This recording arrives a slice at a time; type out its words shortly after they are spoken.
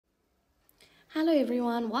Hello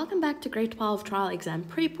everyone, welcome back to Grade 12 Trial Exam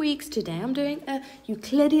Prep Weeks. Today I'm doing a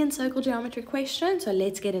Euclidean circle geometry question, so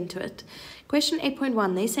let's get into it. Question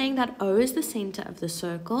 8.1, they're saying that O is the center of the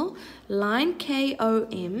circle. Line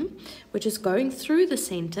KOM, which is going through the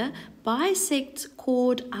center, bisects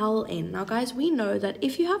chord LN. Now guys, we know that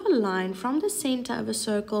if you have a line from the center of a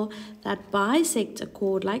circle that bisects a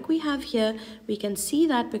chord like we have here, we can see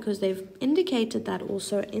that because they've indicated that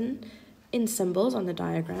also in symbols on the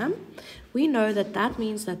diagram. We know that that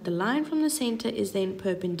means that the line from the center is then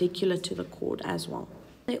perpendicular to the chord as well.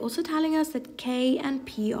 They're also telling us that K and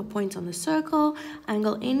P are points on the circle.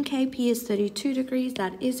 Angle NKP is 32 degrees.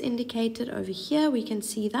 That is indicated over here. We can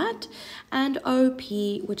see that. And OP,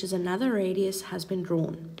 which is another radius, has been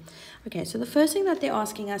drawn. Okay, so the first thing that they're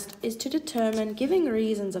asking us is to determine, giving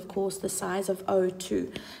reasons, of course, the size of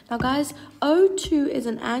O2. Now, guys, O2 is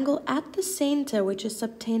an angle at the center which is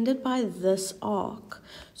subtended by this arc.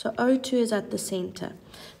 So O2 is at the center.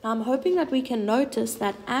 Now, I'm hoping that we can notice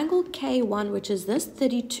that angle K1, which is this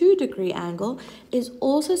 32-degree angle, is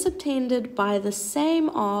also subtended by the same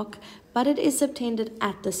arc, but it is subtended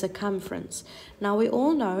at the circumference. Now, we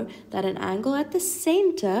all know that an angle at the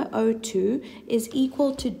center, O2, is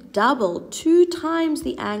equal to double, 2 times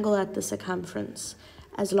the angle at the circumference,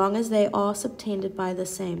 as long as they are subtended by the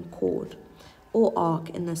same chord, or arc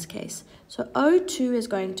in this case. So O2 is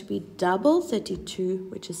going to be double 32,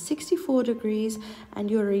 which is 64 degrees,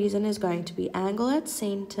 and your reason is going to be angle at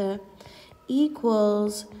center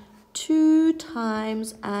equals 2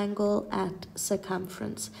 times angle at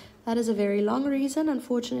circumference. That is a very long reason.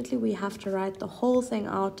 Unfortunately, we have to write the whole thing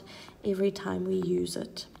out every time we use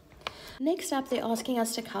it. Next up, they're asking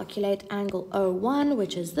us to calculate angle O1,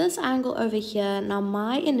 which is this angle over here. Now,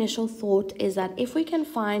 my initial thought is that if we can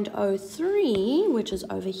find O3, which is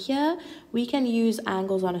over here, we can use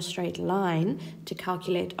angles on a straight line to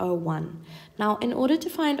calculate O1. Now, in order to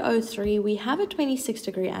find O3, we have a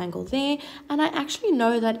 26-degree angle there, and I actually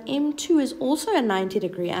know that M2 is also a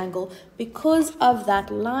 90-degree angle because of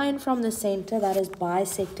that line from the center that is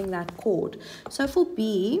bisecting that chord. So for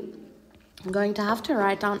B, I'm going to have to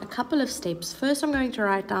write down a couple of steps. First, I'm going to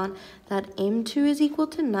write down that M2 is equal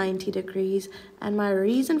to 90 degrees, and my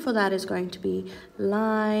reason for that is going to be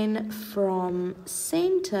line from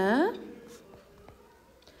center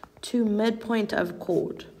to midpoint of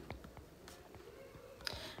chord.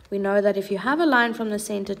 We know that if you have a line from the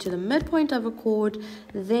center to the midpoint of a chord,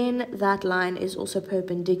 then that line is also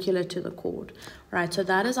perpendicular to the chord. Right, so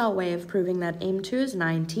that is our way of proving that M2 is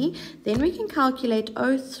 90. Then we can calculate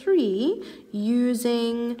O3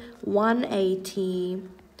 using 180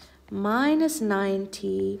 minus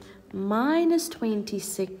 90 minus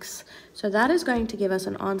 26. So that is going to give us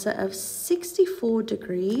an answer of 64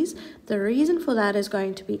 degrees. The reason for that is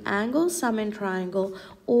going to be angle sum in triangle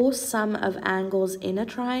or sum of angles in a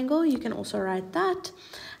triangle. You can also write that.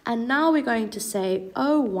 And now we're going to say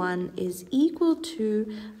O1 is equal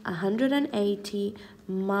to 180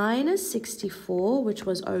 minus 64, which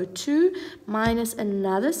was O2, minus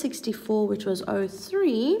another 64, which was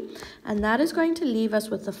O3. And that is going to leave us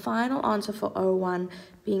with the final answer for O1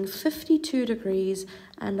 being 52 degrees.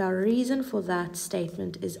 And our reason for that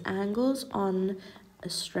statement is angles on a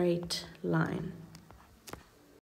straight line.